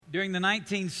During the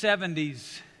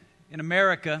 1970s in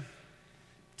America,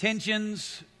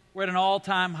 tensions were at an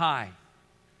all-time high.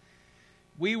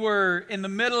 We were in the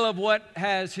middle of what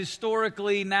has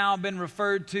historically now been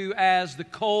referred to as the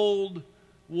Cold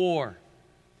War.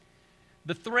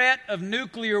 The threat of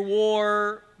nuclear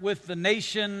war with the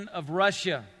nation of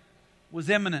Russia was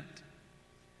imminent.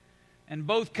 And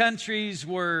both countries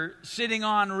were sitting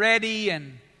on ready,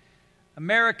 and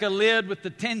America lived with the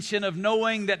tension of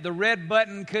knowing that the red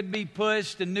button could be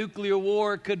pushed and nuclear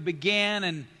war could begin.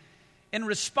 And in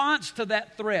response to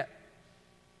that threat,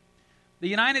 the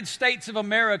United States of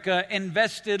America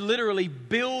invested literally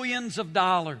billions of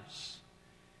dollars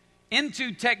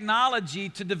into technology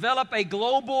to develop a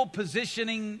global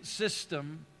positioning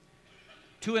system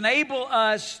to enable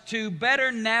us to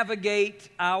better navigate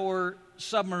our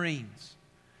submarines.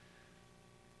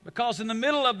 Because in the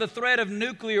middle of the threat of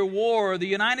nuclear war, the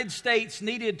United States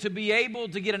needed to be able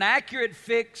to get an accurate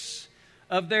fix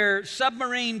of their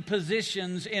submarine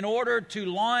positions in order to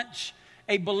launch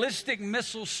a ballistic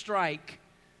missile strike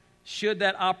should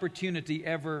that opportunity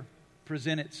ever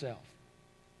present itself.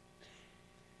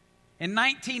 In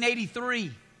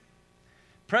 1983,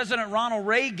 President Ronald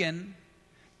Reagan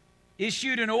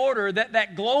issued an order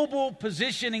that global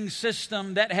positioning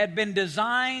system that had been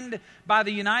designed by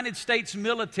the United States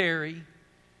military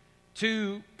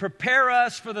to prepare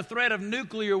us for the threat of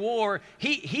nuclear war,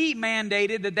 he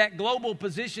mandated that global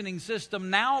positioning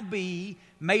system now be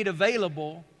made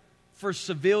available for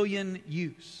civilian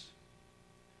use.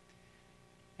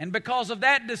 And because of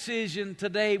that decision,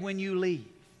 today when you leave,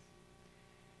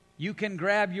 you can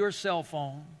grab your cell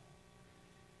phone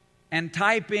and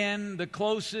type in the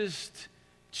closest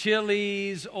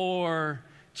Chili's or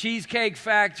Cheesecake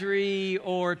Factory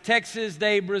or Texas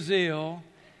de Brazil,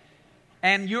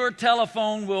 and your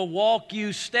telephone will walk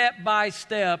you step by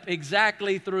step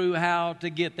exactly through how to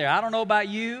get there. I don't know about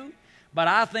you, but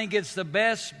I think it's the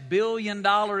best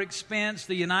billion-dollar expense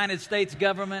the United States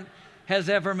government has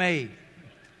ever made.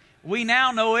 We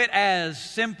now know it as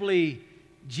simply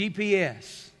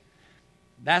GPS.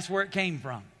 That's where it came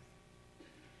from.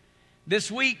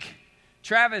 This week,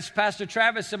 Pastor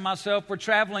Travis and myself were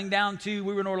traveling we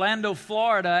were in Orlando,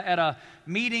 Florida at a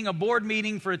board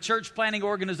meeting for a church planting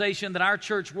organization that our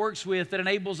church works with that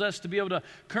enables us to be able to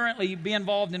currently be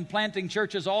involved in planting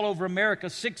churches all over America,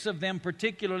 6 of them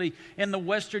particularly in the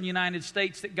western United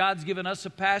States that God's given us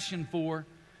a passion for.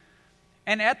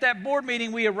 And at that board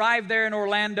meeting, we arrived there in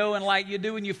Orlando, and like you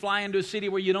do when you fly into a city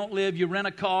where you don't live, you rent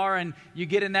a car, and you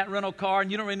get in that rental car,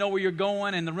 and you don't really know where you're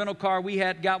going. And the rental car we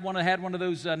had had one of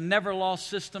those never lost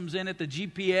systems in it, the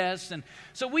GPS. And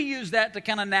so we used that to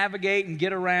kind of navigate and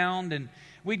get around. And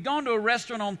we'd gone to a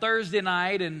restaurant on Thursday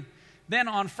night, and then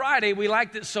on Friday, we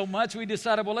liked it so much, we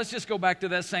decided, well, let's just go back to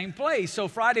that same place. So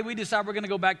Friday, we decided we're going to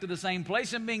go back to the same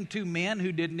place. And being 2 men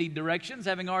who didn't need directions,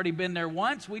 having already been there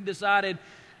once, we decided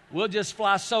we'll just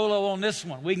fly solo on this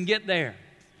one. We can get there.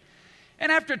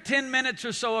 And after 10 minutes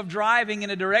or so of driving in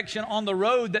a direction on the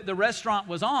road that the restaurant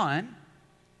was on,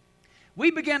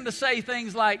 we began to say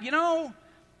things like, I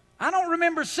don't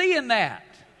remember seeing that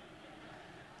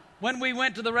when we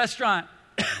went to the restaurant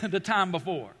the time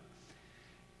before.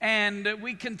 And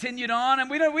we continued on, and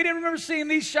we didn't remember seeing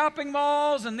these shopping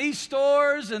malls and these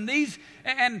stores and these.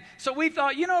 And so we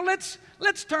thought,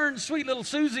 let's turn sweet little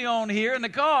Susie on here in the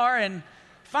car and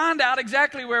find out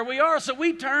exactly where we are. So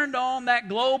we turned on that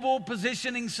global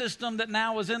positioning system that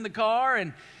now was in the car.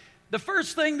 And the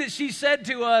first thing that she said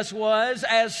to us was,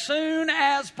 as soon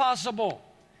as possible,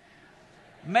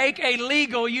 make a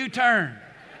legal U-turn.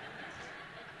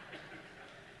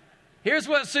 Here's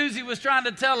what Susie was trying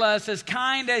to tell us as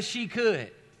kind as she could.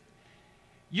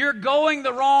 You're going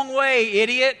the wrong way,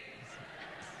 idiot.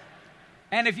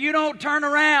 And if you don't turn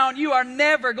around, you are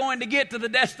never going to get to the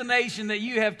destination that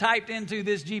you have typed into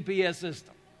this GPS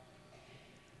system.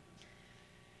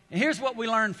 And here's what we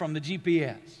learned from the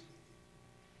GPS.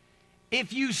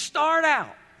 If you start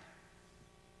out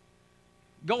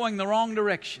going the wrong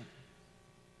direction,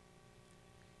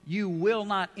 you will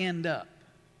not end up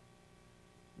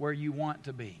where you want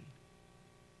to be.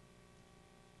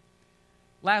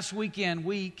 Last weekend,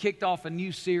 we kicked off a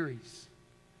new series.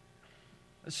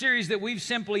 A series that we've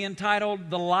simply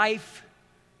entitled The Life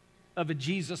of a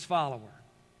Jesus Follower.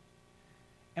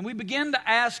 And we begin to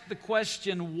ask the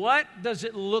question, what does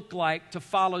it look like to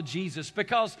follow Jesus?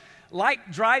 Because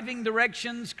like driving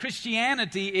directions,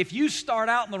 Christianity, if you start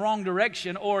out in the wrong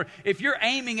direction or if you're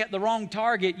aiming at the wrong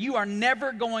target, you are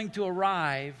never going to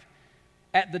arrive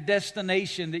at the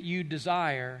destination that you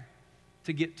desire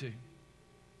to get to.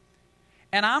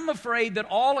 And I'm afraid that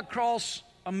all across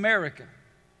America,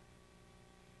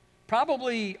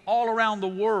 probably all around the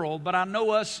world, but I know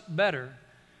us better.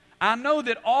 I know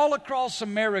that all across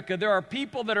America there are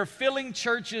people that are filling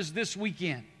churches this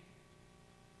weekend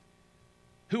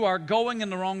who are going in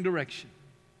the wrong direction.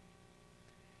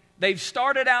 They've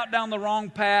started out down the wrong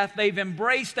path. They've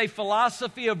embraced a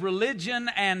philosophy of religion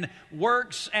and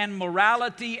works and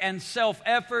morality and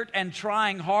self-effort and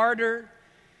trying harder.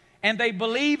 And they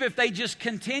believe if they just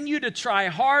continue to try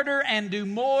harder and do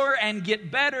more and get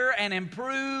better and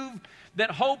improve, that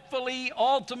hopefully,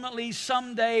 ultimately,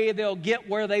 someday they'll get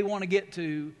where they want to get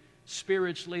to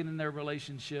spiritually and in their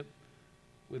relationship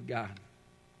with God.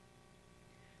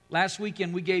 Last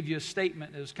weekend, we gave you a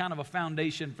statement. It was kind of a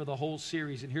foundation for the whole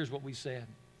series, and here's what we said.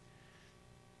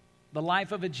 The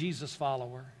life of a Jesus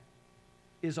follower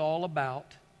is all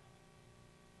about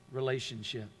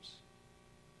relationships.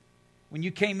 When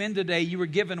you came in today, you were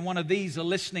given one of these, a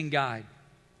listening guide.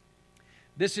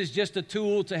 This is just a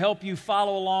tool to help you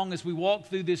follow along as we walk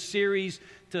through this series,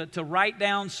 to write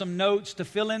down some notes, to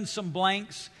fill in some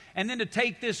blanks, and then to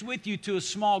take this with you to a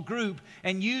small group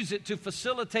and use it to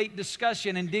facilitate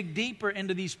discussion and dig deeper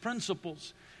into these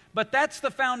principles. But that's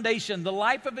the foundation, the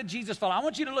life of a Jesus follower. I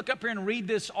want you to look up here and read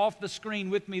this off the screen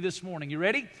with me this morning. You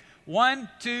ready? 1,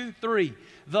 2, 3.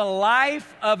 The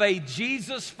life of a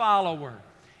Jesus follower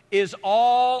is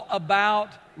all about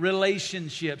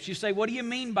relationships. You say, what do you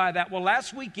mean by that? Well,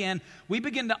 last weekend, we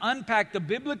began to unpack the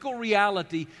biblical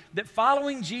reality that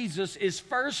following Jesus is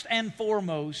first and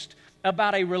foremost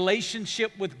about a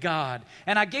relationship with God.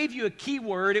 And I gave you a key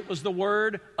word. It was the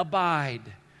word abide.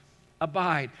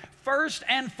 Abide. First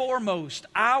and foremost,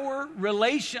 our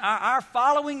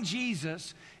following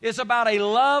Jesus is about a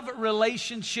love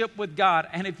relationship with God.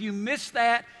 And if you miss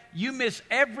that, you miss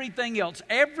everything else.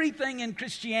 Everything in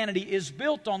Christianity is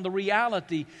built on the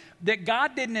reality that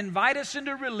God didn't invite us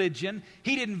into religion.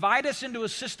 He didn't invite us into a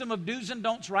system of do's and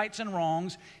don'ts, rights and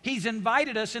wrongs. He's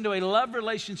invited us into a love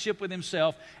relationship with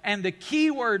Himself. And the key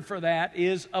word for that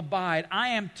is abide. I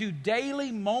am to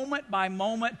daily, moment by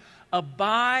moment,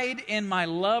 abide in my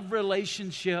love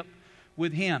relationship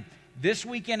with Him. This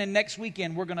weekend and next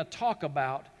weekend, we're going to talk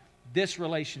about this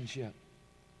relationship.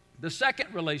 The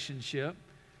second relationship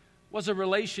was a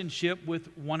relationship with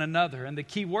one another. And the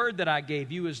key word that I gave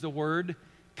you is the word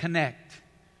connect.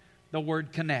 The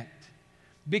word connect.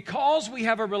 Because we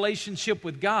have a relationship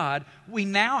with God, we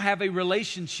now have a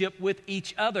relationship with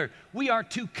each other. We are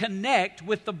to connect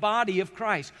with the body of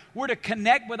Christ. We're to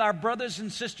connect with our brothers and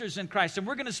sisters in Christ. And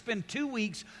we're going to spend 2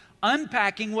 weeks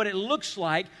unpacking what it looks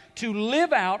like to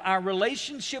live out our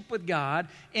relationship with God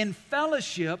in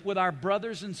fellowship with our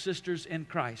brothers and sisters in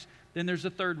Christ. Then there's a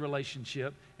third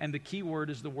relationship, and the key word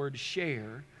is the word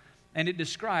share, and it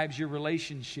describes your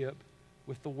relationship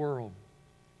with the world.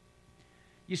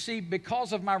 You see,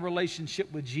 because of my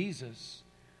relationship with Jesus,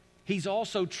 He's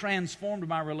also transformed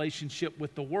my relationship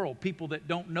with the world, people that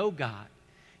don't know God.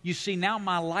 You see, now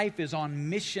my life is on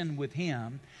mission with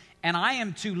Him, and I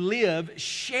am to live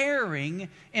sharing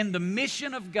in the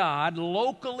mission of God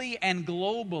locally and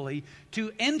globally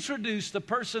to introduce the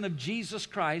person of Jesus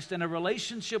Christ and a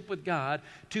relationship with God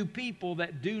to people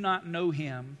that do not know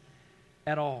Him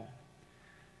at all.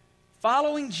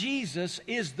 Following Jesus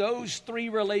is those three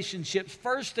relationships.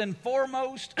 First and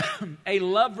foremost, a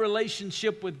love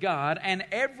relationship with God, and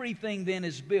everything then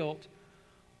is built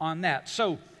on that.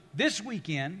 So this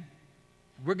weekend,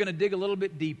 we're going to dig a little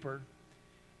bit deeper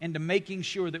into making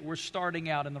sure that we're starting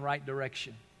out in the right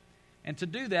direction. And to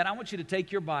do that, I want you to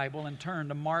take your Bible and turn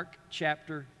to Mark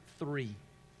chapter 3.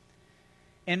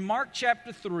 In Mark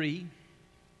chapter 3,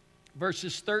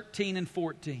 verses 13 and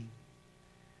 14,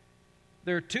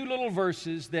 there are two little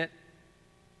verses that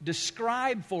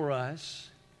describe for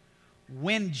us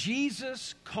when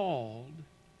Jesus called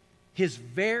His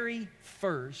very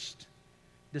first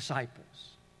disciples.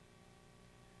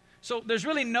 So there's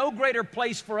really no greater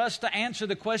place for us to answer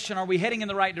the question, are we heading in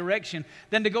the right direction,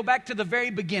 than to go back to the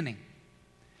very beginning.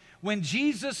 When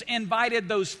Jesus invited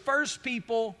those first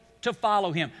people to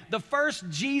follow Him. The first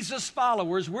Jesus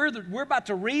followers, we're about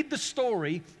to read the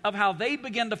story of how they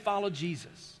began to follow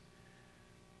Jesus.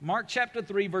 Mark chapter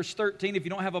 3, verse 13. If you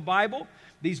don't have a Bible,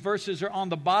 these verses are on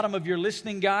the bottom of your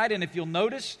listening guide. And if you'll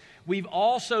notice, we've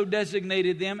also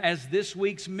designated them as this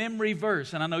week's memory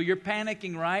verse. And I know you're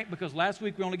panicking, right? Because last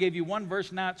week we only gave you one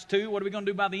verse, now it's two. What are we going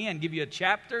to do by the end? Give you a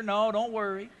chapter? No, don't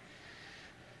worry.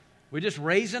 We're just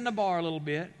raising the bar a little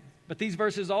bit. But these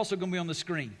verses are also going to be on the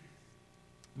screen.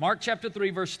 Mark chapter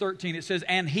 3, verse 13. It says,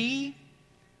 "And He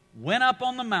went up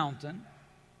on the mountain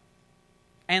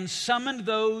and summoned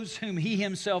those whom He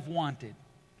Himself wanted.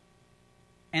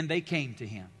 And they came to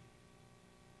Him.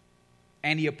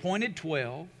 And He appointed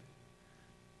 12,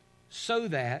 so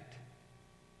that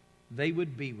they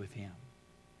would be with him,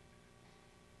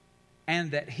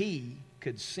 and that he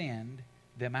could send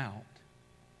them out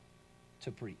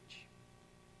to preach.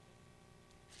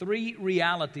 Three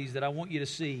realities that I want you to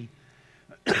see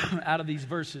out of these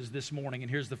verses this morning,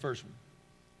 and here's the first one.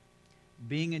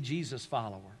 Being a Jesus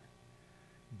follower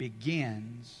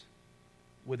begins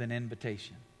with an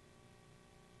invitation.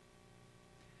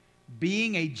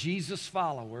 Being a Jesus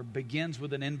follower begins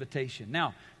with an invitation.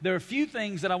 Now, there are a few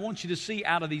things that I want you to see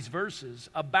out of these verses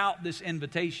about this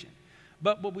invitation.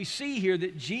 But what we see here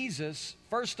that Jesus,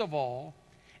 first of all,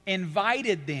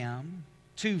 invited them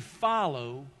to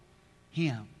follow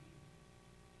him.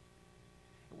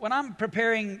 When I'm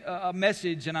preparing a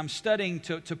message and I'm studying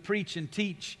to preach and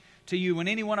teach to you, when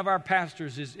any one of our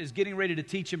pastors is getting ready to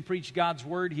teach and preach God's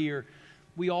Word here,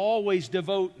 we always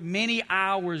devote many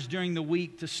hours during the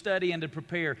week to study and to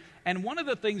prepare. And one of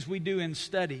the things we do in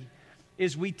study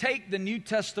is we take the New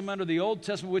Testament or the Old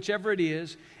Testament, whichever it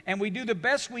is, and we do the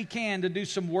best we can to do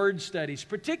some word studies.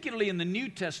 Particularly in the New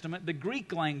Testament, the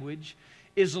Greek language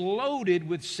is loaded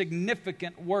with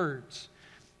significant words.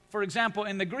 For example,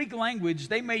 in the Greek language,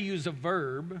 they may use a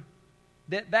verb.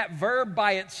 That verb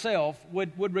by itself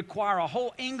would require a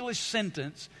whole English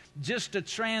sentence just to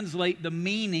translate the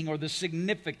meaning or the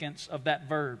significance of that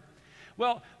verb.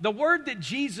 Well, the word that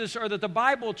Jesus, or that the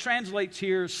Bible translates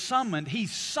here, summoned, he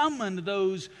summoned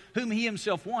those whom he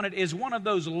himself wanted, is one of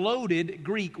those loaded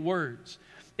Greek words.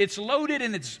 It's loaded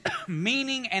in its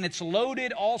meaning, and it's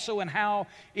loaded also in how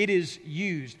it is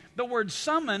used. The word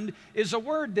summoned is a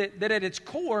word that at its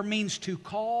core means to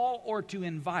call or to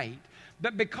invite.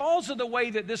 But because of the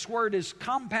way that this word is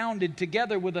compounded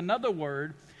together with another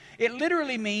word, it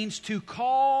literally means to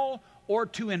call or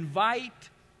to invite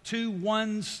to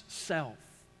one's self.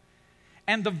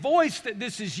 And the voice that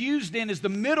this is used in is the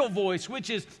middle voice, which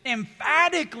is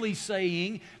emphatically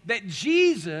saying that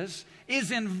Jesus is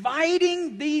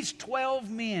inviting these 12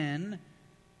 men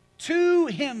to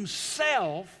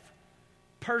himself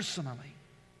personally.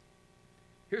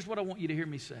 Here's what I want you to hear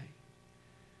me say.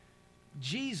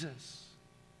 Jesus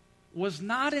was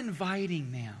not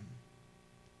inviting them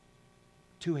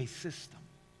to a system.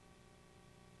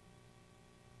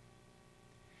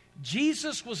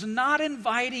 Jesus was not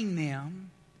inviting them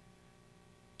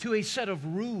to a set of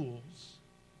rules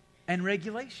and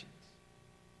regulations.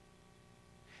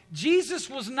 Jesus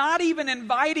was not even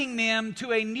inviting them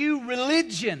to a new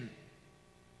religion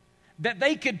that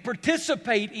they could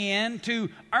participate in to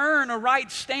earn a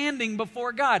right standing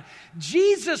before God.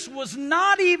 Jesus was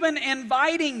not even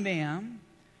inviting them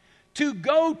to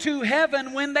go to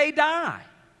heaven when they die.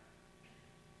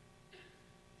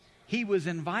 He was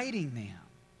inviting them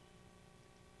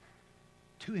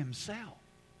to himself.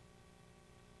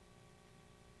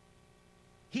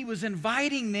 He was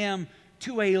inviting them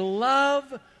to a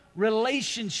love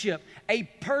relationship, a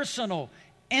personal,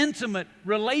 intimate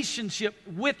relationship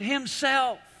with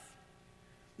himself.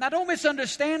 Now, don't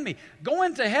misunderstand me.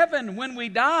 Going to heaven when we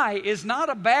die is not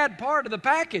a bad part of the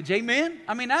package. Amen?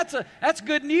 I mean, that's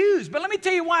good news. But let me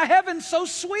tell you why heaven's so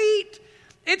sweet.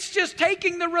 It's just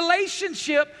taking the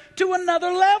relationship to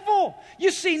another level.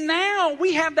 You see, now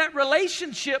we have that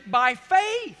relationship by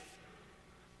faith.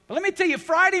 But let me tell you,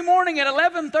 Friday morning at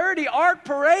 11:30, Art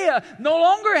Perea no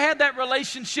longer had that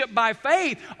relationship by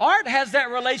faith. Art has that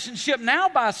relationship now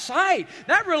by sight.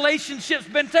 That relationship's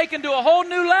been taken to a whole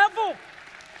new level.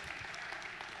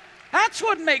 That's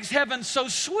what makes heaven so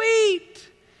sweet.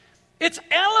 It's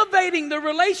elevating the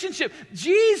relationship.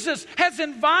 Jesus has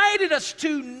invited us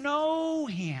to know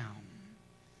him.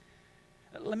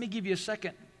 Let me give you a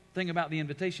second thing about the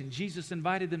invitation. Jesus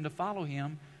invited them to follow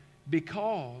him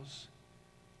because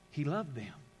he loved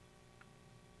them.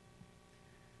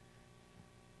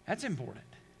 That's important.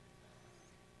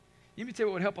 Let me tell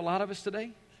you what would help a lot of us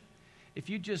today. If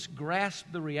you just grasp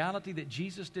the reality that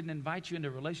Jesus didn't invite you into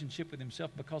a relationship with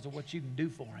himself because of what you can do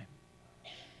for him.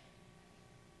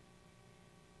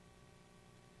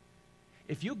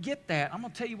 If you'll get that, I'm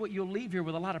going to tell you what, you'll leave here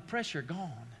with a lot of pressure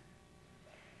gone.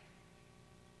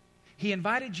 He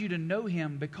invited you to know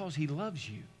him because he loves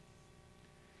you.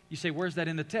 You say, where's that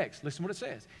in the text? Listen what it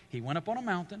says. He went up on a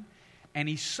mountain and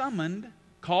he summoned,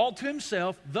 called to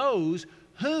himself those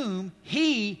whom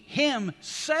he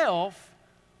himself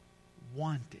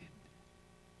wanted.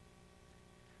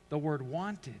 The word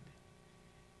wanted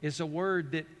is a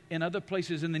word that in other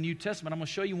places in the New Testament, I'm going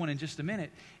to show you one in just a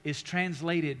minute, is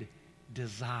translated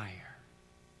desire.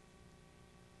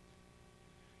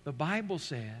 The Bible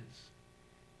says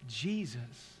Jesus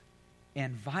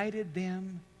invited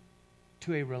them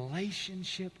to a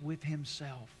relationship with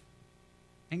himself.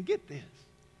 And get this,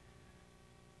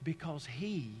 Because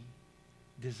He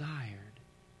desired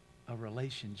a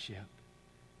relationship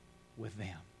with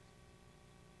them.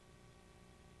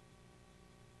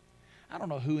 I don't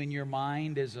know who in your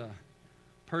mind is a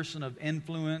person of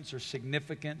influence or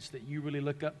significance that you really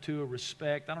look up to or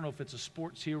respect. I don't know if it's a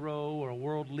sports hero or a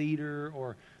world leader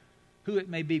or who it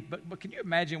may be, but can you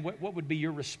imagine what would be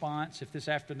your response if this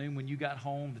afternoon when you got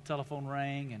home, the telephone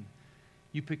rang and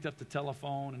you picked up the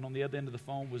telephone and on the other end of the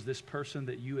phone was this person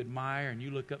that you admire and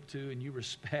you look up to and you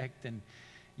respect and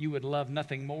you would love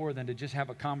nothing more than to just have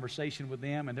a conversation with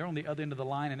them, and they're on the other end of the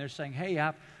line and they're saying, hey,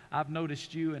 I've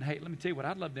noticed you, and hey, let me tell you what,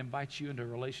 I'd love to invite you into a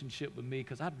relationship with me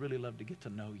because I'd really love to get to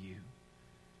know you.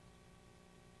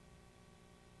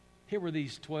 Here were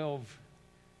these 12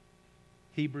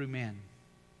 Hebrew men.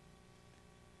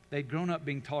 They'd grown up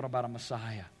being taught about a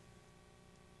Messiah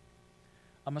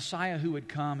who would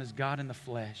come as God in the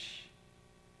flesh,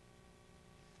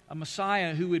 a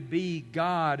Messiah who would be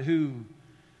God who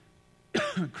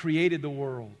created the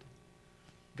world,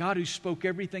 God who spoke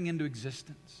everything into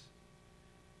existence.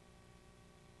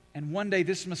 And one day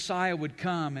this Messiah would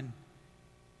come, and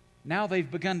now they've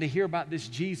begun to hear about this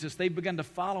Jesus. They've begun to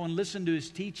follow and listen to His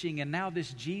teaching, and now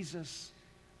this Jesus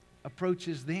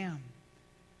approaches them.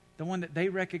 The one that they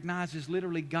recognize as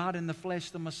literally God in the flesh,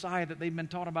 the Messiah that they've been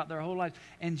taught about their whole lives.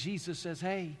 And Jesus says,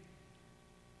 hey,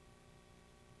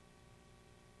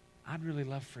 I'd really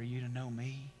love for you to know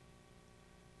me.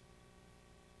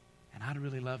 And I'd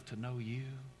really love to know you.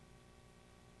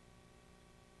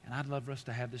 And I'd love for us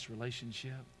to have this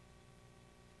relationship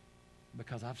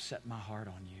because I've set my heart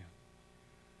on you.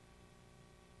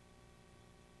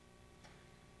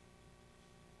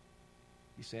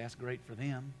 You say, that's great for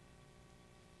them.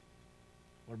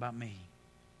 What about me?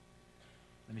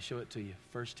 Let me show it to you.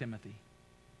 1 Timothy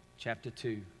chapter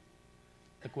 2.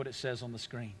 Look what it says on the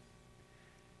screen.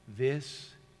 This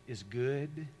is good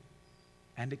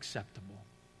and acceptable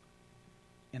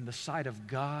in the sight of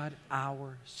God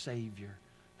our Savior,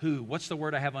 who, what's the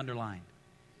word I have underlined?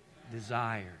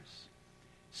 Desires.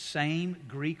 Same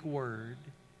Greek word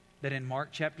that in Mark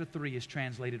chapter 3 is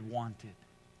translated wanted.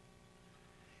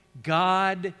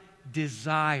 God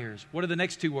desires. What are the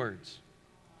next two words?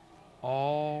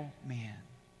 All men.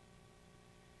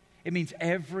 It means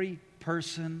every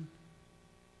person,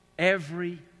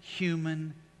 every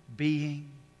human being.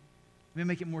 Let me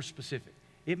make it more specific.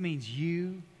 It means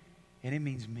you and it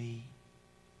means me.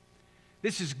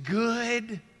 This is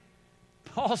good.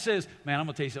 Paul says, man, I'm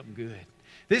going to tell you something good.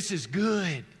 This is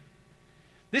good.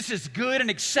 This is good and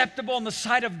acceptable in the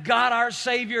sight of God our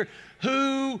Savior,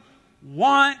 who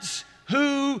wants,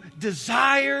 who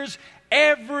desires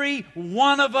every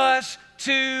one of us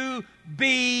to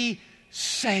be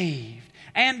saved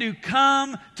and to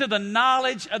come to the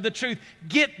knowledge of the truth.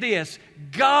 Get this,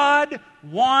 God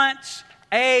wants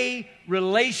a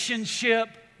relationship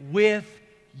with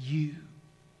you.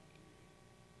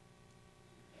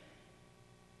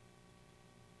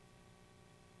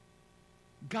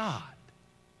 God,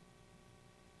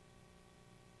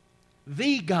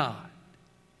 the God,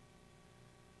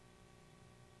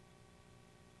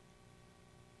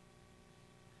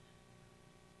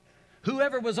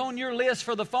 whoever was on your list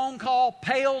for the phone call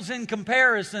pales in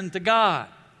comparison to God.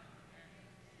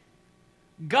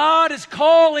 God is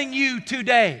calling you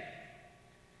today.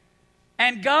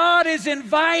 And God is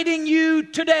inviting you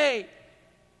today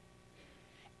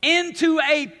into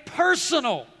a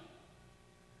personal,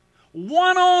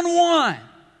 one-on-one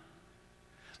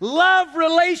love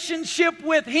relationship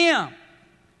with Him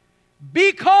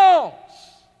because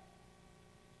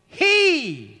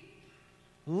He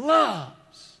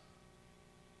loves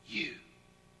you.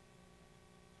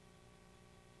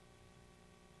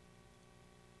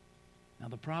 Now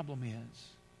the problem is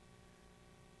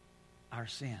our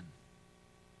sin.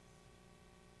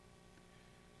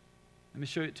 Let me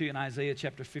show it to you in Isaiah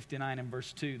chapter 59 and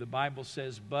verse 2. The Bible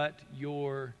says, but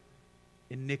your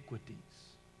iniquities.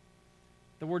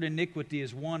 The word iniquity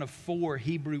is one of 4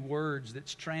 Hebrew words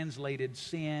that's translated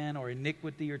sin or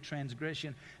iniquity or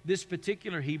transgression. This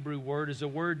particular Hebrew word is a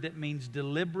word that means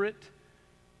deliberate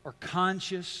or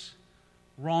conscious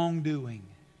wrongdoing.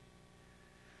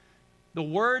 The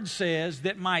word says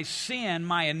that my sin,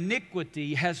 my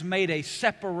iniquity, has made a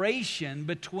separation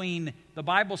between, the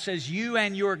Bible says, you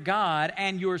and your God,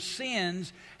 and your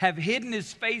sins have hidden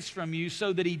His face from you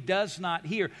so that He does not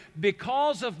hear.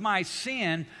 Because of my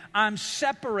sin, I'm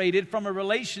separated from a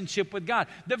relationship with God.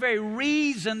 The very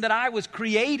reason that I was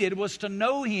created was to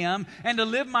know Him and to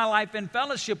live my life in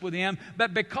fellowship with Him.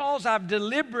 But because I've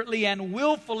deliberately and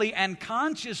willfully and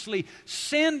consciously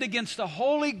sinned against the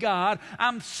holy God,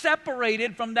 I'm separated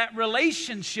separated from that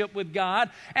relationship with God,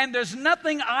 and there's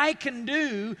nothing I can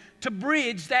do to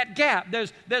bridge that gap.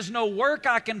 There's no work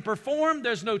I can perform.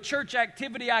 There's no church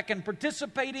activity I can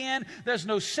participate in. There's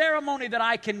no ceremony that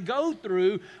I can go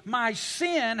through. My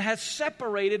sin has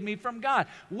separated me from God.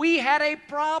 We had a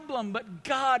problem, but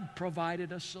God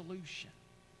provided a solution.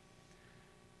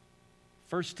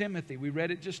 1 Timothy, we read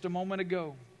it just a moment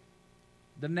ago.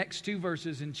 The next two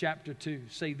verses in chapter 2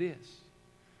 say this: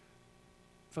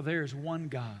 for there is one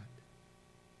God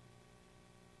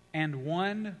and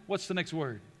one, what's the next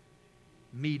word?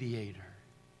 Mediator.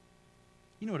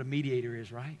 You know what a mediator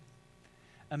is, right?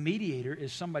 A mediator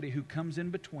is somebody who comes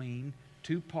in between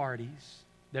two parties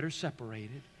that are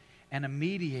separated, and a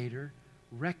mediator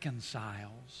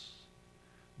reconciles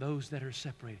those that are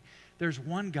separated. There's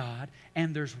one God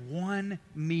and there's one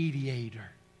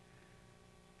mediator.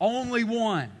 Only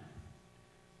one.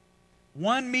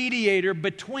 One mediator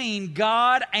between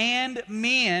God and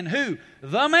men. Who?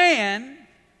 The man,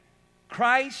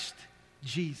 Christ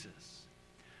Jesus,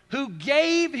 who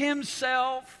gave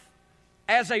himself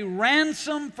as a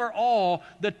ransom for all,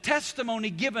 the testimony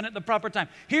given at the proper time.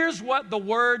 Here's what the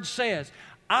Word says.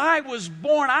 I was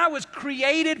born, I was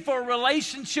created for a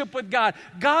relationship with God.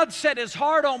 God set His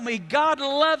heart on me. God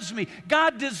loves me.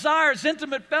 God desires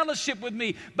intimate fellowship with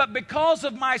me. But because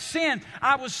of my sin,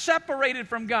 I was separated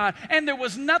from God. And there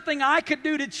was nothing I could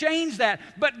do to change that.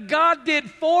 But God did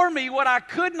for me what I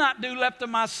could not do left to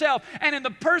myself. And in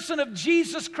the person of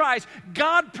Jesus Christ,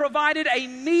 God provided a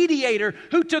mediator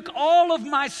who took all of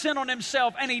my sin on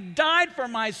Himself. And He died for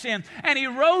my sin. And He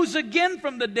rose again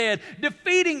from the dead,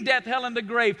 defeating death, hell, and the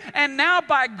grave. And now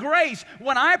by grace,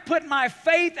 when I put my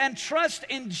faith and trust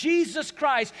in Jesus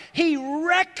Christ, He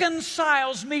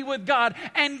reconciles me with God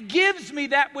and gives me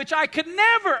that which I could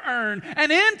never earn, an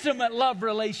intimate love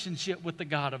relationship with the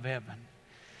God of heaven.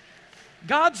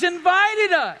 God's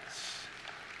invited us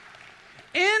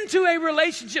into a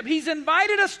relationship. He's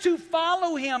invited us to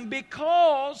follow Him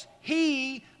because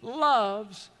He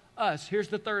loves us. Here's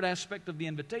the third aspect of the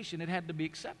invitation. It had to be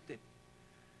accepted.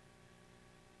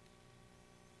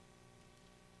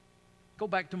 Go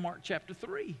back to Mark chapter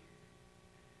 3.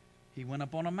 He went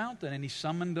up on a mountain and He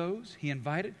summoned those He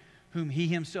invited, whom He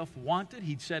Himself wanted,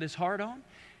 He'd set His heart on.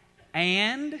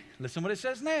 And, listen what it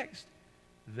says next,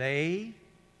 they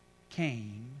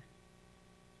came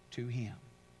to Him.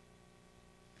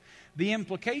 The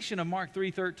implication of Mark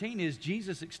 3:13 is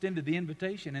Jesus extended the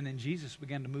invitation and then Jesus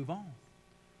began to move on.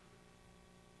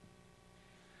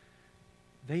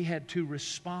 They had to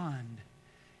respond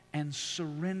and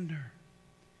surrender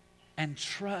and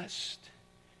trust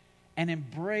and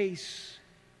embrace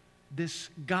this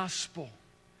gospel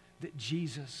that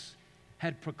Jesus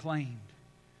had proclaimed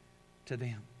to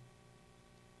them.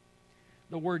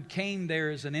 The word came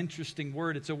there is an interesting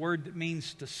word. It's a word that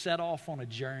means to set off on a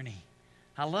journey.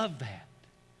 I love that.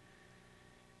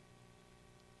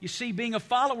 You see, being a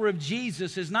follower of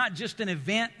Jesus is not just an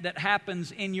event that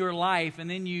happens in your life and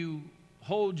then you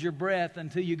hold your breath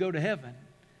until you go to heaven.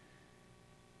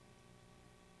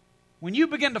 When you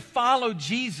begin to follow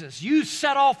Jesus, you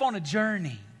set off on a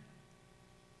journey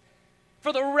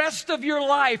for the rest of your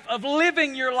life, of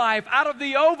living your life out of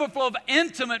the overflow of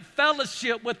intimate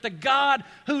fellowship with the God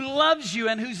who loves you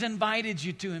and who's invited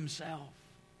you to Himself.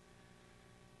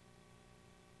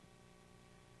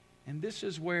 And this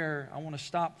is where I want to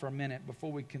stop for a minute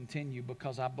before we continue,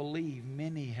 because I believe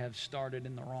many have started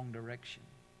in the wrong direction.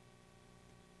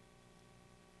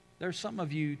 There's some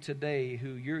of you today who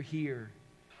you're here,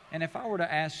 and if I were to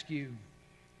ask you,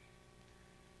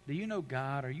 do you know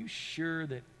God? Are you sure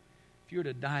that if you were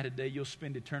to die today, you'll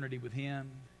spend eternity with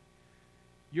Him?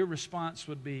 Your response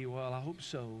would be, well, I hope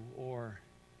so. Or,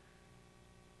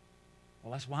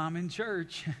 well, that's why I'm in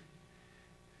church.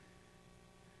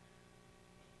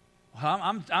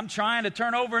 Well, I'm trying to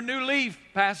turn over a new leaf,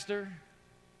 Pastor.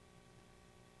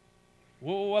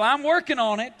 Well, I'm working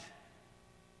on it.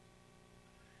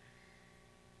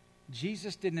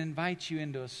 Jesus didn't invite you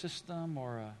into a system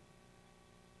or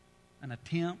an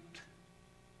attempt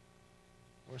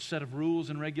or a set of rules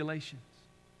and regulations.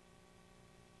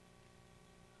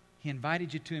 He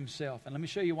invited you to Himself. And let me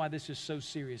show you why this is so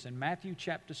serious. In Matthew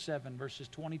chapter 7, verses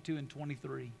 22 and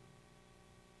 23,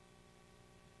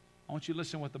 I want you to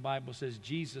listen to what the Bible says.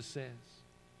 Jesus says,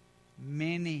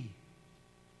 many.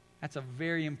 That's a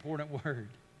very important word.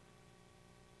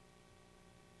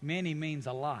 Many means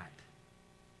a lot.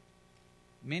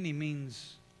 Many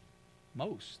means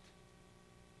most.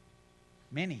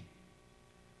 Many.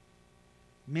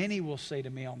 Many will say to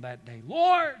me on that day,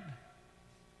 Lord,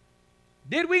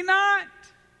 did we not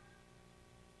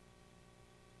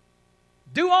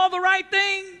do all the right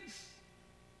things?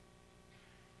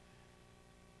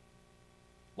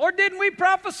 Lord, didn't we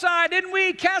prophesy? Didn't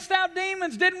we cast out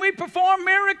demons? Didn't we perform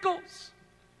miracles?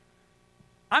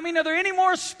 I mean, are there any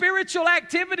more spiritual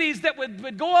activities that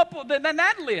would go up than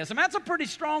that list? I mean, that's a pretty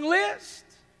strong list.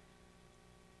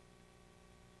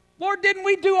 Lord, didn't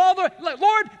we do all the...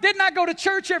 Lord, didn't I go to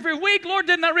church every week? Lord,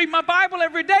 didn't I read my Bible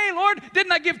every day? Lord,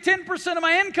 didn't I give 10% of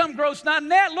my income gross, not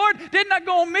net? Lord, didn't I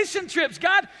go on mission trips?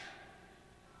 God...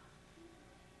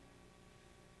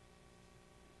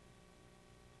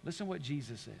 Listen what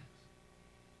Jesus says.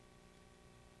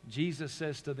 Jesus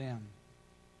says to them,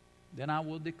 then I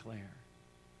will declare,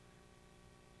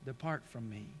 depart from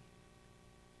me.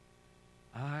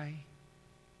 I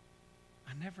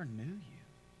never knew you.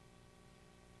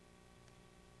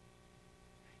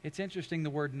 It's interesting, the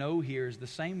word know here is the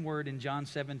same word in John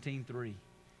 17:3.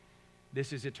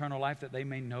 This is eternal life, that they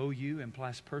may know you,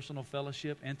 implies personal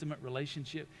fellowship, intimate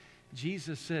relationship.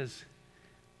 Jesus says,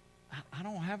 I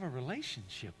don't have a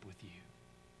relationship with you.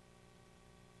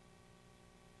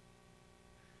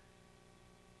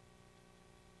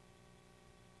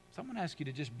 So I'm going to ask you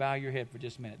to just bow your head for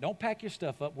just a minute. Don't pack your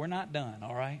stuff up. We're not done,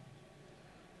 all right?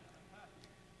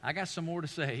 I got some more to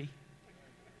say,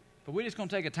 but we're just going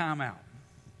to take a time out.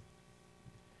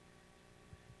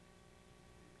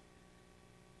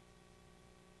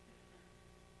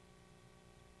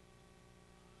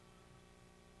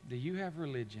 Do you have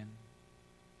religion,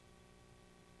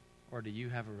 or do you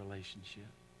have a relationship?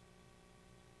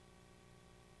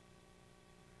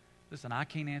 Listen, I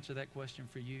can't answer that question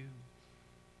for you.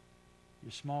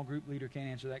 Your small group leader can't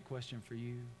answer that question for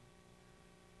you.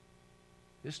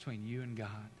 This is between you and God.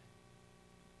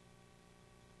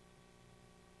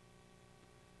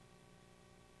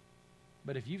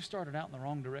 But if you've started out in the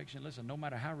wrong direction, listen, no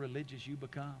matter how religious you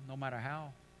become, no matter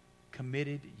how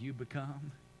committed you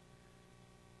become,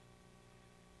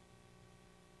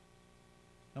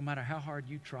 no matter how hard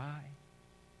you try,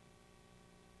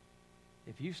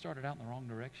 if you started out in the wrong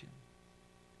direction,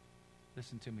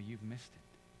 listen to me, you've missed it.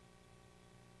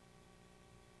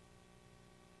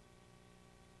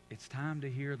 It's time to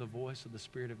hear the voice of the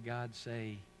Spirit of God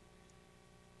say,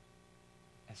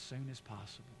 as soon as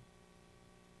possible,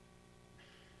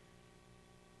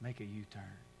 make a U-turn.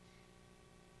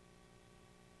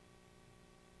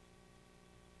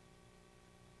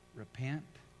 Repent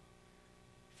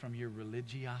from your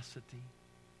religiosity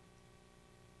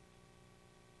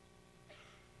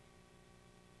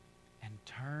and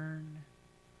turn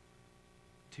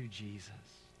to Jesus.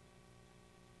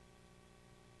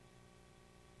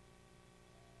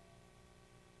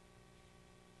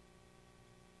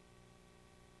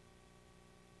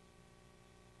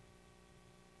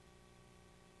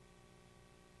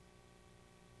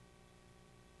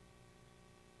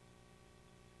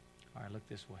 All right, look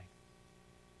this way.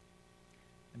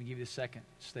 Let me give you the second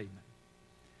statement.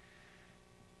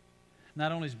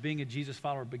 Not only is being a Jesus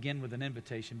follower begin with an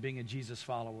invitation, being a Jesus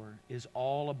follower is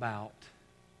all about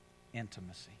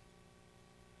intimacy.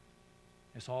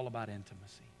 It's all about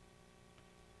intimacy.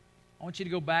 I want you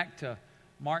to go back to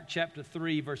Mark chapter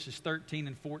 3, verses 13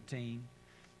 and 14.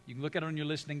 You can look at it on your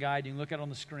listening guide. You can look at it on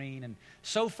the screen. And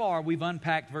so far, we've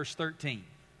unpacked verse 13.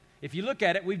 If you look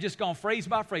at it, we've just gone phrase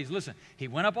by phrase. Listen, he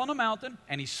went up on the mountain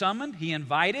and he summoned, he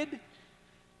invited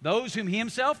those whom he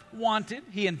himself wanted.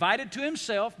 He invited to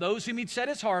himself those whom he'd set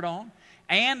his heart on,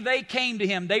 and they came to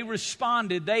him. They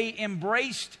responded. They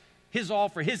embraced his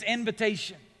offer, his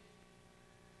invitation.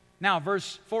 Now,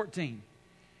 verse 14.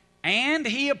 And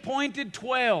he appointed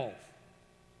 12.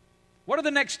 What are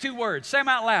the next two words? Say them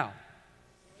out loud.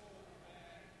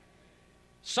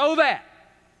 So that.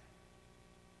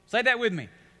 Say that with me.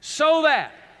 So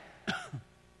that. Let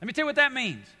me tell you what that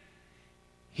means.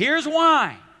 Here's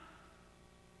why.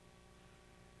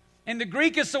 In the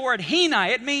Greek, it's the word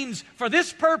henai. It means for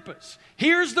this purpose.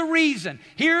 Here's the reason.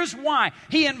 Here's why.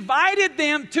 He invited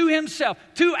them to himself,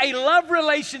 to a love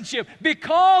relationship.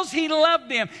 Because he loved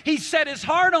them, he set his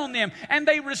heart on them, and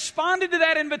they responded to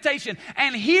that invitation.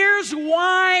 And here's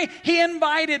why he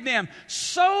invited them.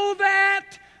 So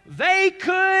that they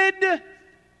could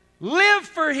live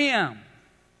for him.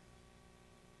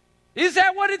 Is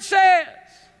that what it says?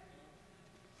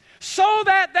 So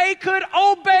that they could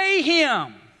obey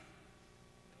him.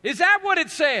 Is that what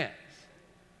it says?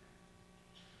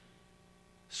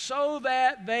 So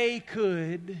that they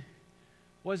could,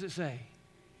 what does it say?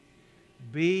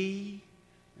 Be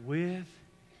with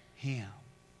him.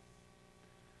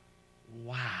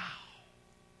 Wow.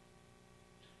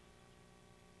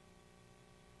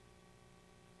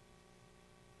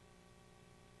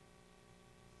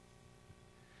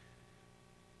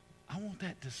 I want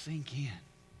that to sink in.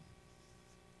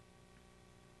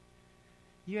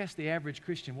 You ask the average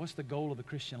Christian, what's the goal of the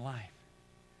Christian life?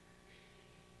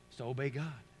 It's to obey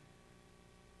God.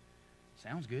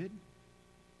 Sounds good.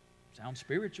 Sounds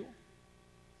spiritual.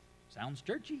 Sounds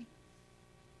churchy.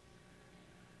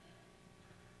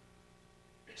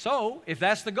 So, if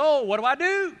that's the goal, what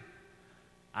do?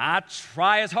 I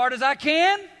try as hard as I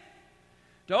can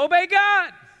to obey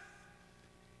God.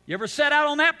 You ever set out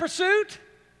on that pursuit?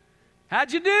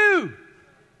 How'd you do?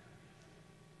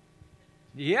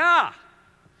 Yeah.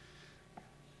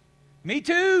 Me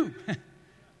too.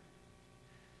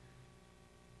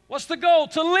 What's the goal?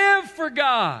 To live for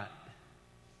God.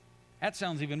 That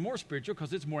sounds even more spiritual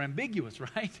because it's more ambiguous,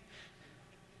 right?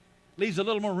 Leaves a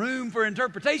little more room for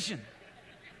interpretation.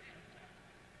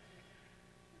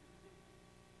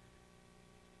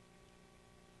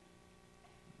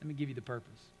 Let me give you the purpose.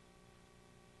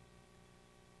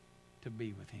 To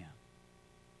be with Him.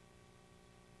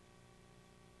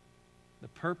 The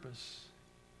purpose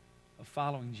of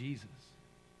following Jesus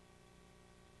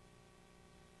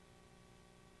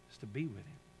is to be with Him.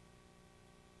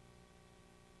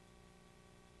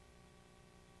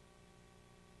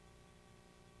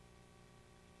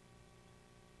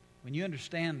 When you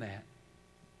understand that,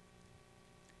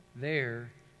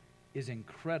 there is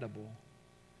incredible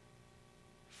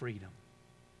freedom.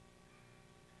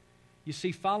 You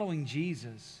see, following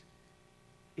Jesus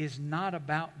is not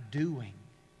about doing.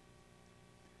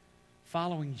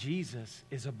 Following Jesus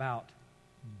is about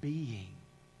being.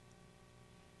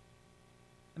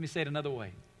 Let me say it another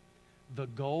way. The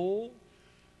goal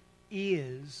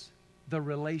is the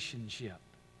relationship.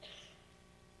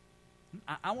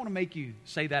 I want to make you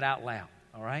say that out loud,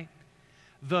 all right?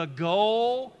 The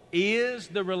goal is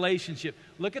the relationship.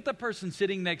 Look at the person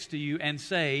sitting next to you and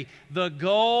say, the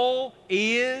goal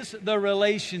is the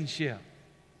relationship.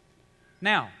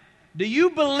 Now, do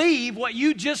you believe what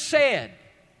you just said?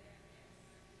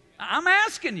 I'm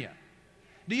asking you.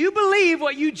 Do you believe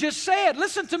what you just said?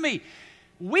 Listen to me.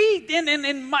 We,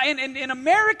 in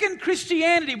American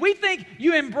Christianity, we think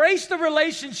you embrace the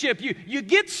relationship. You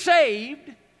get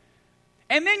saved,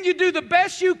 and then you do the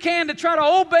best you can to try to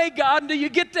obey God until you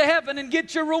get to heaven and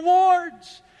get your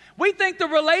rewards. We think the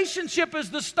relationship is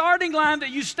the starting line that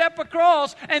you step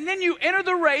across, and then you enter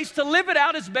the race to live it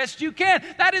out as best you can.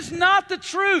 That is not the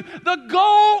truth. The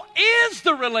goal is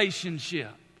the relationship.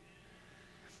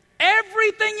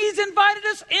 Everything He's invited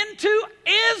us into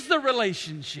is the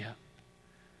relationship.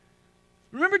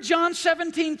 Remember John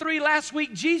 17:3 last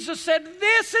week? Jesus said,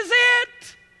 this is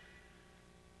it.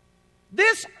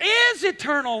 This is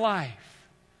eternal life,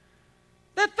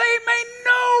 that they may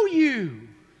know you,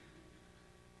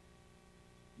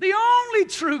 the only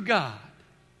true God,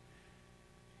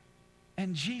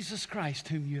 and Jesus Christ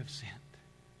whom you have sent.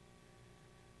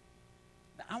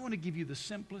 Now, I want to give you the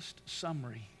simplest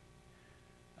summary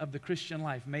of the Christian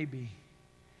life maybe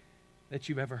that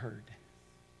you've ever heard.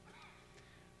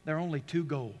 There are only two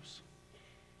goals.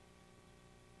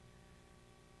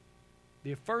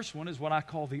 The first one is what I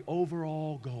call the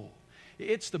overall goal.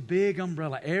 It's the big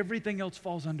umbrella. Everything else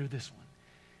falls under this one.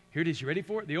 Here it is. You ready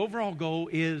for it? The overall goal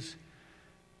is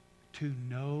to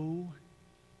know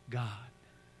God.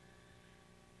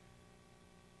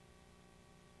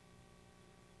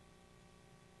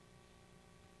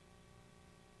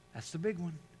 That's the big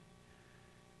one.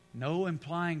 No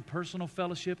implying personal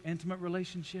fellowship, intimate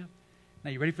relationship.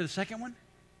 Now, you ready for the second one?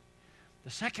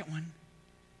 The second one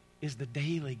is the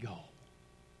daily goal.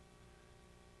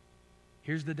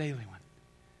 Here's the daily one.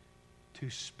 To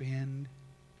spend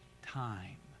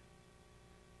time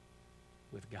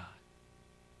with God.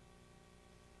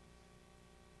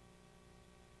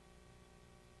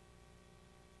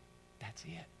 That's it.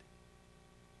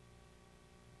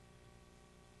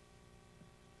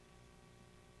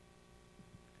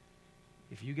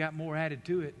 If you got more added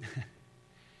to it,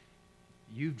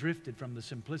 you've drifted from the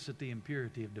simplicity and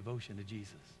purity of devotion to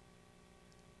Jesus.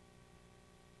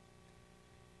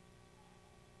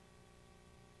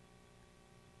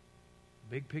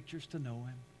 Big picture's to know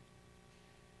Him.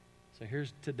 So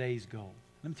here's today's goal.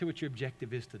 Let me tell you what your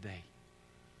objective is today.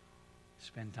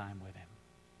 Spend time with Him.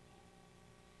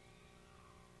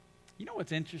 You know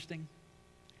what's interesting?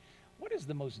 What is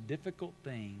the most difficult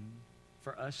thing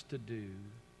for us to do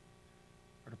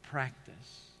or to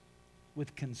practice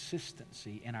with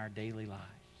consistency in our daily lives?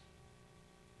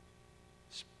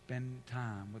 Spend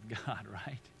time with God,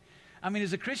 right? I mean,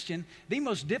 as a Christian, the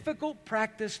most difficult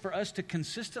practice for us to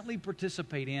consistently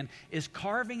participate in is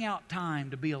carving out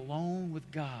time to be alone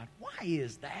with God. Why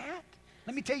is that?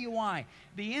 Let me tell you why.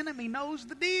 The enemy knows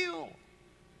the deal.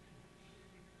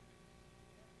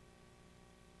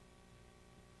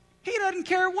 He doesn't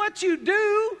care what you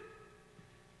do.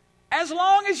 as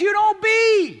long as you don't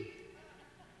be.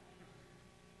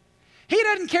 He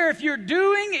doesn't care if you're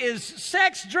doing is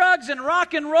sex, drugs, and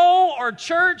rock and roll, or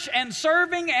church and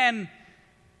serving and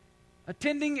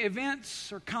attending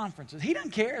events or conferences. He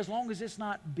doesn't care as long as it's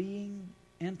not being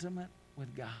intimate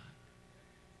with God.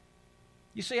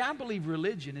 You see, I believe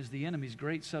religion is the enemy's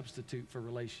great substitute for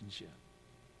relationship.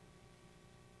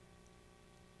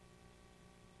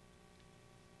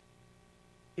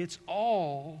 It's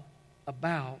all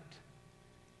about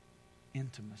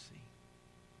intimacy.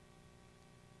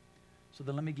 So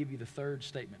then let me give you the third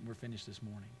statement. We're finished this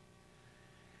morning.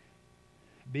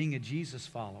 Being a Jesus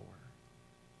follower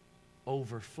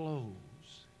overflows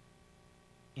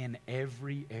in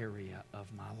every area of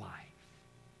my life.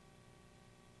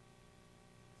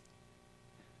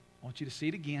 I want you to see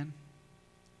it again.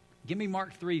 Give me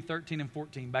Mark 3, 13 and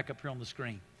 14 back up here on the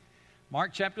screen.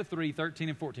 Mark chapter 3, 13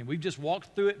 and 14. We've just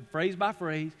walked through it phrase by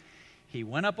phrase. He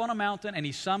went up on a mountain and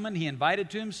he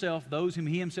invited to himself those whom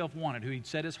he himself wanted, who he'd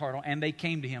set his heart on, and they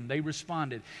came to him. They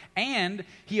responded. And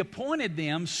he appointed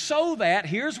them so that,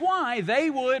 here's why, they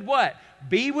would what?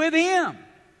 Be with him.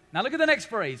 Now look at the next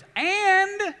phrase.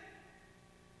 And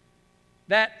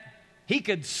that he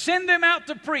could send them out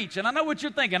to preach. And I know what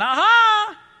you're thinking.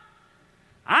 Aha!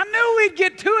 I knew we'd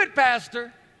get to it,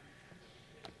 Pastor.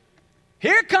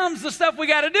 Here comes the stuff we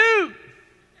got to do.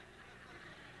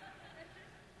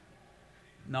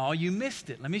 No, you missed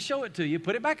it. Let me show it to you.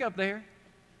 Put it back up there.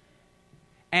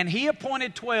 And he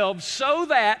appointed 12 so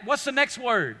that, what's the next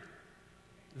word?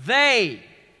 They.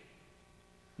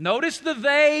 Notice the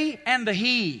they and the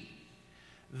he.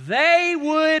 They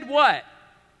would what?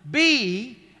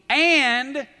 Be,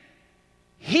 and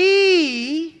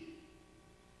he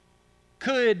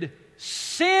could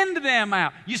send them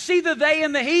out. You see the they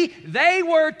and the he? They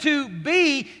were to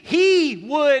be. He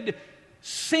would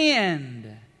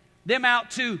send them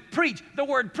out to preach. The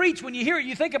word preach, when you hear it,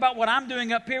 you think about what I'm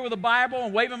doing up here with a Bible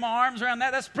and waving my arms around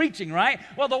that. That's preaching, right?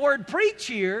 Well, the word preach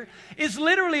here is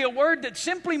literally a word that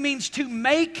simply means to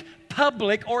make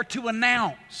public or to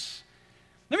announce.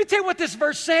 Let me tell you what this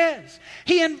verse says.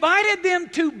 He invited them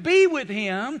to be with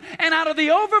him, and out of the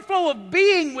overflow of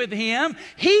being with him,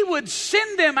 he would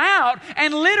send them out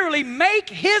and literally make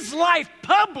his life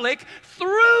public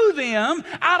through them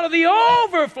out of the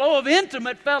overflow of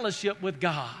intimate fellowship with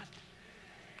God.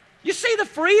 You see the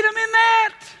freedom in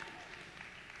that?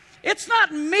 It's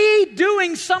not me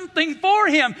doing something for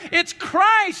him. It's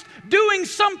Christ doing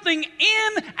something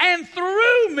in and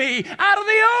through me out of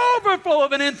the overflow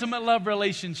of an intimate love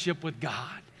relationship with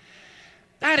God.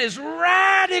 That is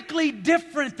radically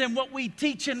different than what we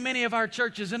teach in many of our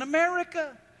churches in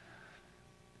America.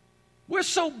 We're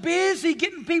so busy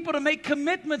getting people to make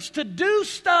commitments to do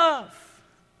stuff.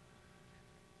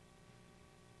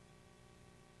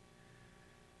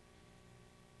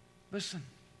 Listen,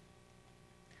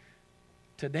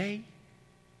 today,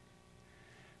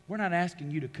 we're not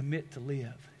asking you to commit to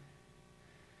live.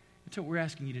 That's what we're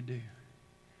asking you to do,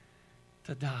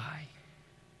 to die.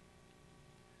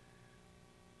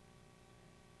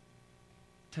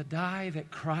 To die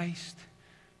that Christ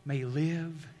may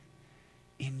live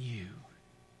in you.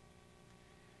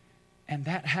 And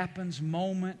that happens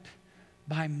moment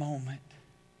by moment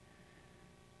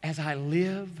as I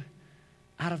live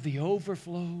out of the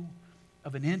overflow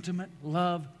of an intimate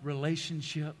love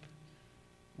relationship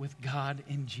with God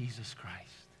in Jesus Christ.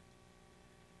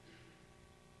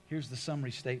 Here's the summary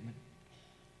statement.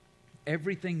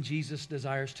 Everything Jesus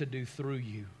desires to do through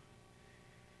you,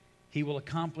 he will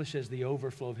accomplish as the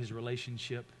overflow of his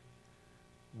relationship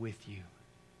with you.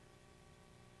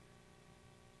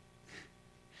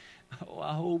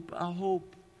 Oh,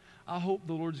 I hope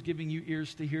the Lord's giving you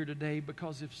ears to hear today,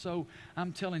 because if so,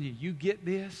 I'm telling you, you get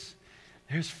this,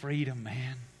 there's freedom,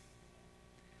 man.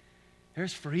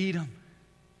 There's freedom.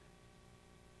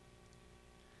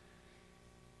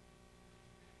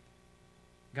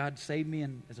 God saved me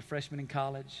as a freshman in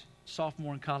college.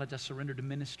 Sophomore in college, I surrendered to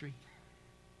ministry.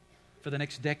 For the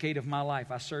next decade of my life,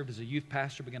 I served as a youth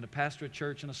pastor, began to pastor a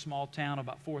church in a small town of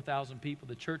about 4,000 people.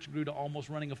 The church grew to almost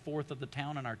running a fourth of the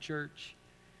town in our church.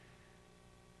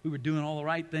 We were doing all the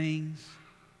right things.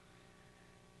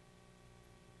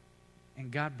 And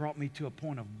God brought me to a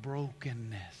point of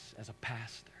brokenness as a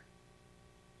pastor.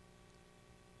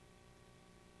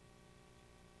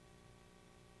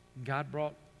 And God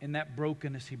brought, in that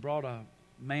brokenness, he brought a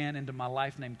man into my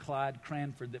life named Clyde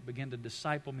Cranford that began to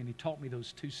disciple me, and he taught me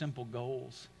those two simple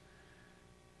goals.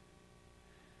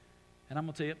 And I'm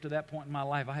going to tell you, up to that point in my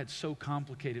life, I had so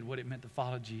complicated what it meant to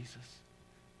follow Jesus.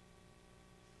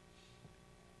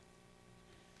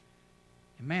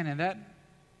 And man, in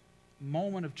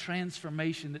moment of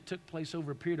transformation that took place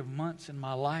over a period of months in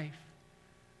my life,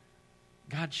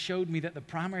 God showed me that the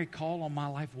primary call on my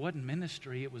life wasn't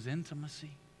ministry, it was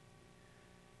intimacy.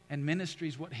 And ministry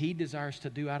is what He desires to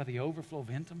do out of the overflow of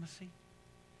intimacy.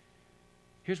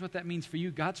 Here's what that means for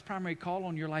you. God's primary call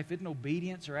on your life isn't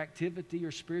obedience or activity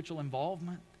or spiritual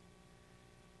involvement.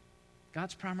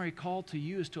 God's primary call to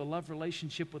you is to a love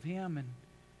relationship with Him, and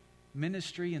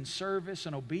ministry and service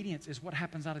and obedience is what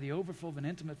happens out of the overflow of an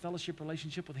intimate fellowship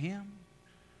relationship with Him.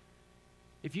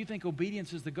 If you think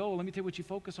obedience is the goal, let me tell you what you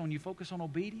focus on. You focus on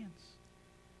obedience.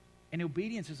 And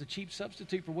obedience is a cheap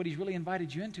substitute for what He's really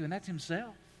invited you into, and that's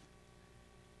Himself.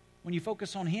 When you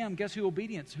focus on Him, guess who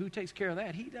obedience? Who takes care of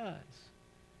that? He does.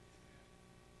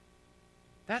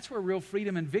 That's where real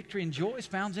freedom and victory and joy is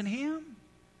found, in Him.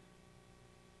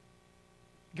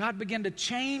 God began to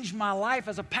change my life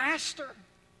as a pastor.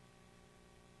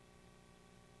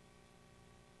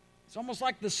 It's almost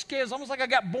like it's almost like I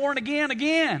got born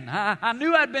again. I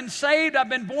knew I'd been saved. I'd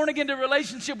been born again to a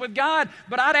relationship with God,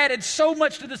 but I'd added so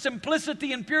much to the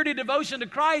simplicity and purity of devotion to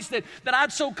Christ that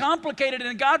I'd so complicated it.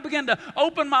 And God began to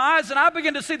open my eyes, and I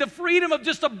began to see the freedom of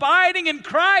just abiding in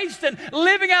Christ and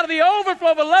living out of the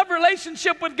overflow of a love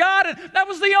relationship with God. And that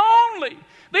was the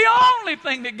only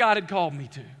thing that God had called me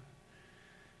to.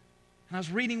 And I was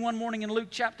reading one morning in Luke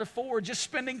chapter 4, just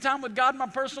spending time with God in my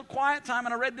personal quiet time,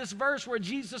 and I read this verse where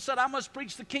Jesus said, I must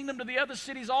preach the kingdom to the other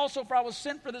cities also, for I was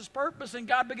sent for this purpose. And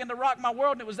God began to rock my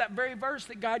world, and it was that very verse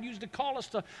that God used to call us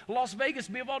to Las Vegas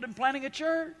to be involved in planting a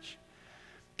church.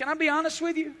 Can I be honest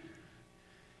with you?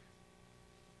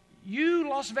 You,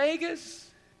 Las Vegas,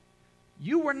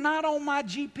 you were not on my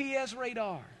GPS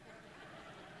radar.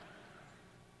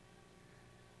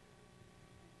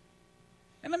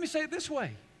 And let me say it this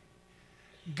way.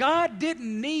 God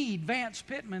didn't need Vance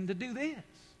Pittman to do this.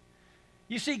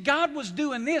 You see, God was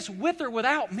doing this with or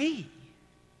without me.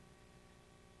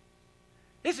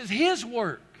 This is His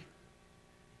work.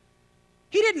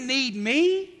 He didn't need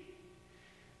me.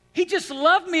 He just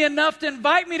loved me enough to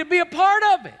invite me to be a part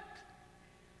of it.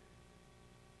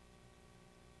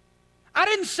 I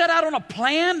didn't set out on a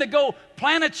plan to go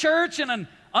plant a church in an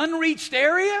unreached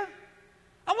area.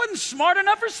 I wasn't smart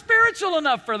enough or spiritual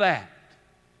enough for that.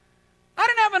 I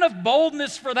didn't have enough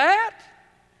boldness for that.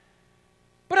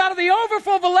 But out of the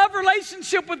overflow of a love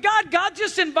relationship with God, God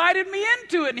just invited me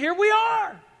into it, and here we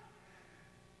are.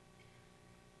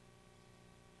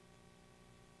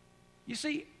 You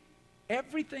see,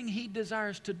 everything He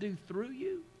desires to do through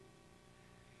you,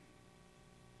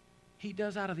 He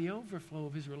does out of the overflow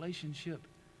of His relationship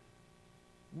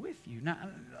with you. Now,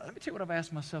 let me tell you what I've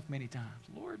asked myself many times.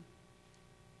 Lord,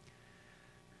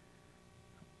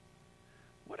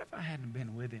 what if I hadn't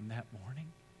been with Him that morning?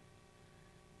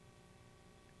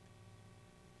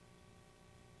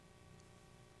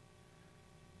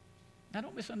 Now,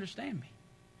 don't misunderstand me.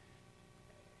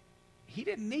 He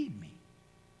didn't need me.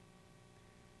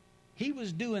 He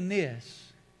was doing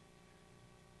this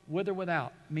with or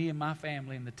without me and my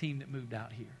family and the team that moved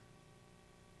out here.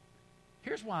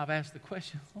 Here's why I've asked the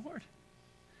question, Lord,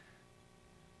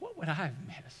 what would I have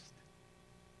missed?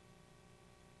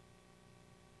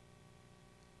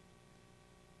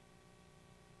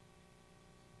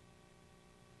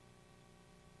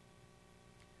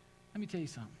 Let me tell you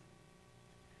something.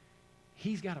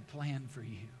 He's got a plan for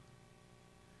you.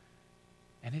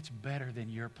 And it's better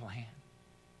than your plan.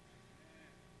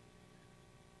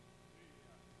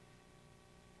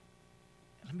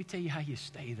 Let me tell you how you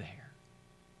stay there.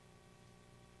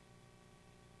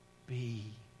 Be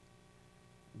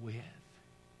with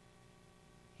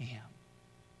Him.